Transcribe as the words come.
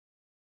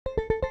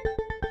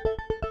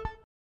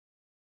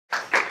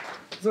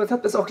So, jetzt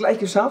habt ihr es auch gleich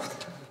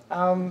geschafft.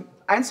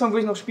 Einen Song würde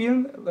ich noch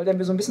spielen, weil der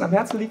mir so ein bisschen am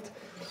Herzen liegt.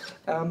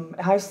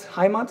 Er heißt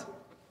Heimat.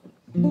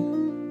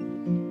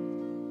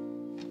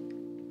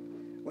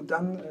 Und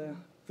dann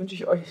wünsche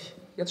ich euch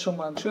jetzt schon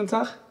mal einen schönen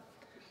Tag.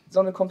 Die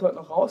Sonne kommt heute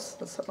noch raus,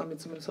 das hat man mir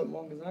zumindest heute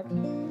Morgen gesagt.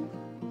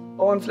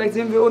 Und vielleicht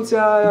sehen wir uns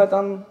ja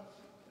dann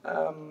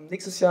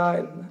nächstes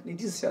Jahr,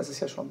 dieses Jahr ist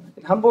es ja schon,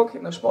 in Hamburg,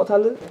 in der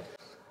Sporthalle.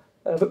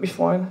 Würde mich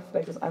freuen,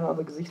 vielleicht das eine oder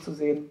andere Gesicht zu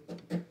sehen.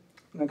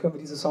 Und dann können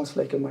wir diese Songs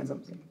vielleicht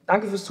gemeinsam singen.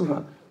 Danke fürs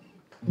Zuhören.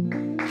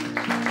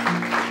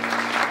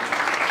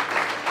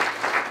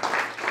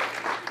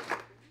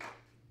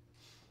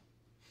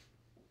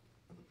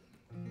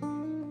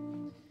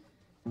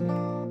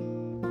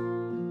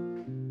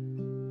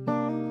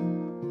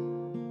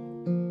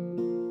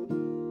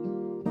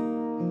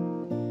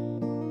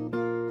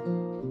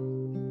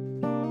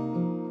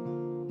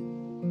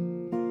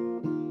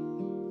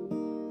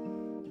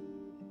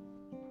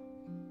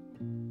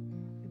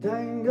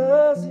 Dein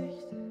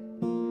Gesicht,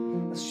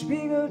 es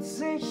spiegelt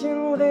sich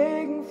in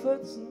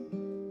Regenpfützen.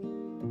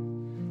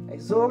 Ey,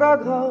 sogar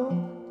grau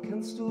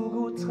kannst du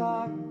gut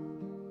tragen.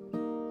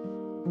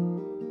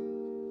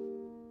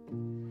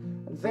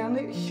 Und wenn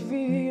ich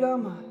wieder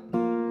mal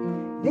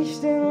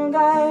nicht in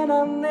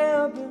deiner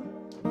Nähe bin,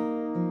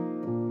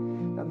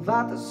 dann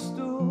wartest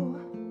du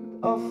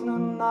mit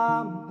offenen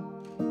Armen.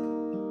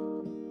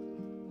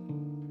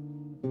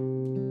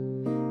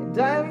 In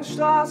deinen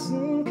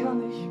Straßen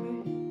kann ich mich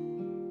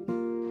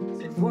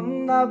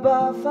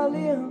wunderbar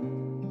verlieren.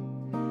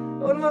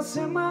 Und was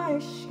immer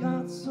ich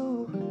grad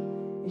suche,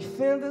 ich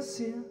finde es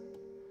hier.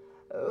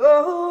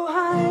 Oh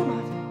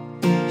Heimat,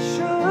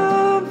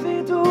 schön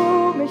wie du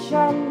mich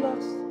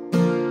anlachst.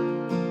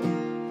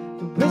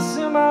 Du bist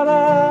immer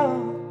da,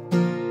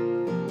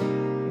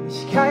 wenn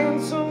ich keinen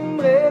zum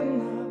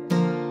Reden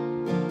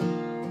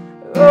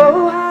hab.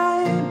 Oh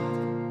Heimat,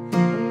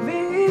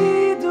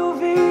 wie du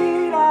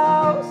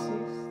wieder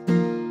aussiehst.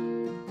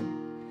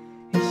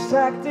 Ich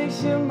trag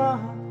dich immer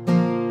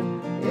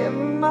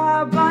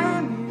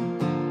bei mir,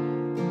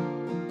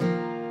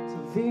 so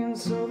wie ein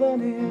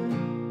Souvenir.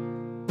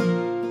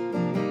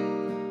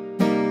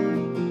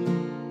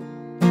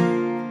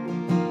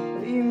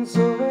 Wie ein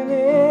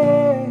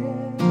Souvenir.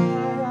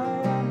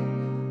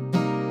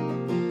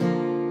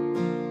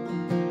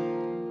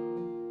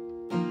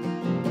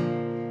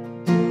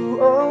 Du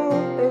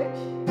und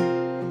ich,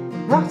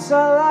 nachts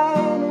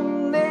allein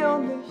im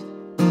Neonlicht,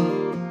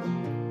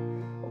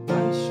 und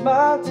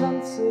manchmal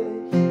tanze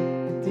ich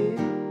mit dir.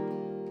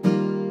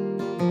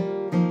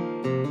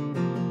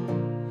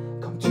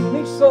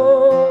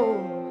 So,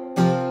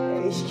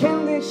 ich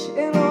kenn dich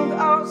in- und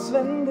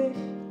auswendig,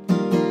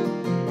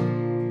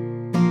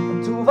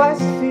 und du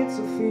weißt viel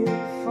zu viel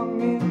von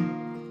mir.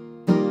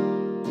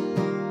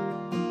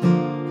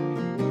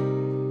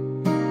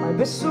 Mal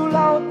bist du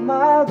laut,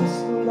 mal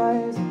bist du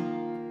leise,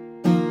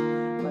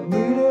 mal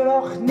müde,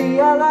 doch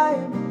nie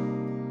allein.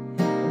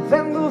 Und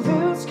wenn du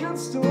willst,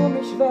 kannst du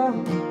mich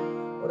wärmen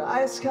oder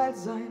eiskalt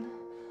sein.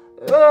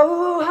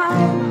 Oh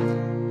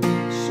Heimat,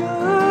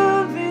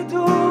 schön wie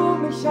du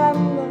mich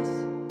anlässt.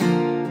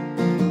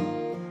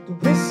 Du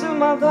bist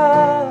immer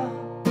da,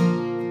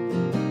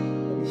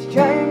 wenn ich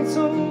keinen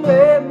zum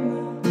Reden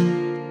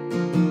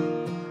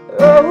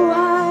hab. Oh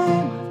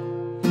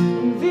Heimat,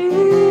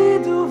 wie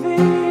du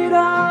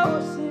wieder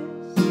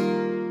aussiehst.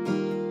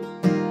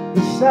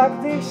 Ich sag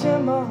dich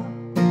immer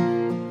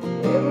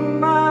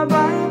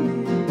bei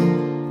mir,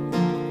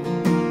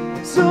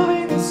 so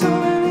wie ein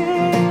Souvenir.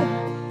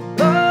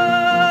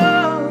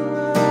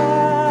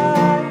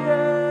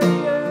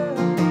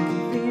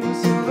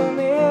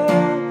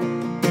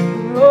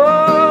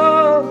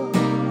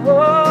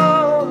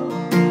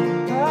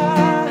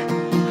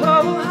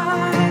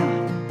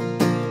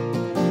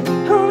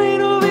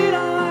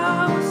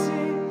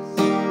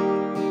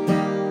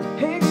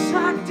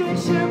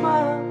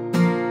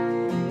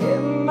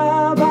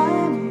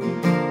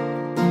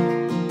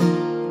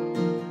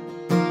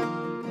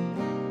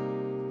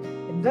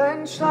 In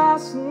deinen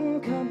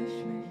Straßen kann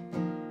ich mich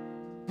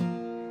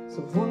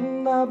so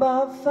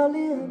wunderbar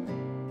verlieren.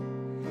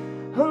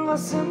 Und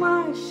was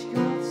immer ich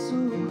grad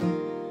suche,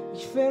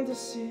 ich finde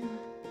es hier.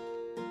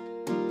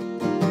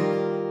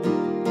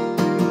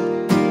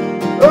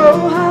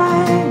 Oh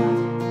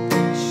Heimat,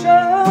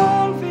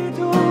 schön wie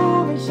du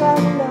mich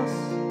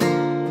anlässt.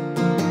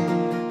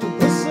 Du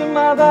bist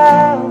immer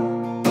da,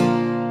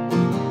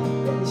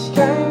 wenn ich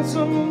keinen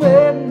zum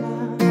Reden hab.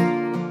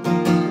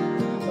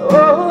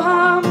 Oh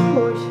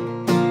Hamburg,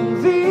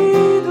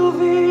 wie du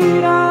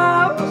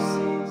wieder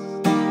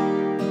aussiehst.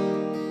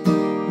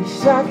 Ich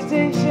sag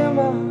dich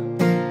immer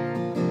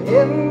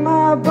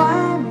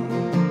bei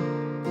mir,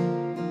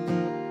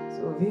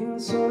 so wie ein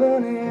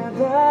Souvenir.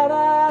 Da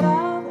da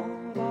da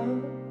da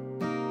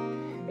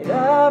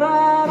da da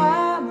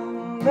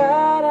da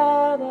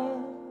da da.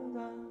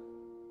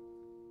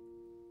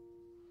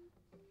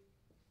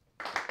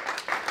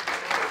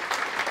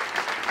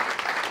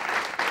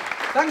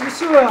 Danke fürs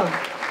Zuhören.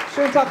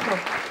 Schönen Tag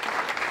noch.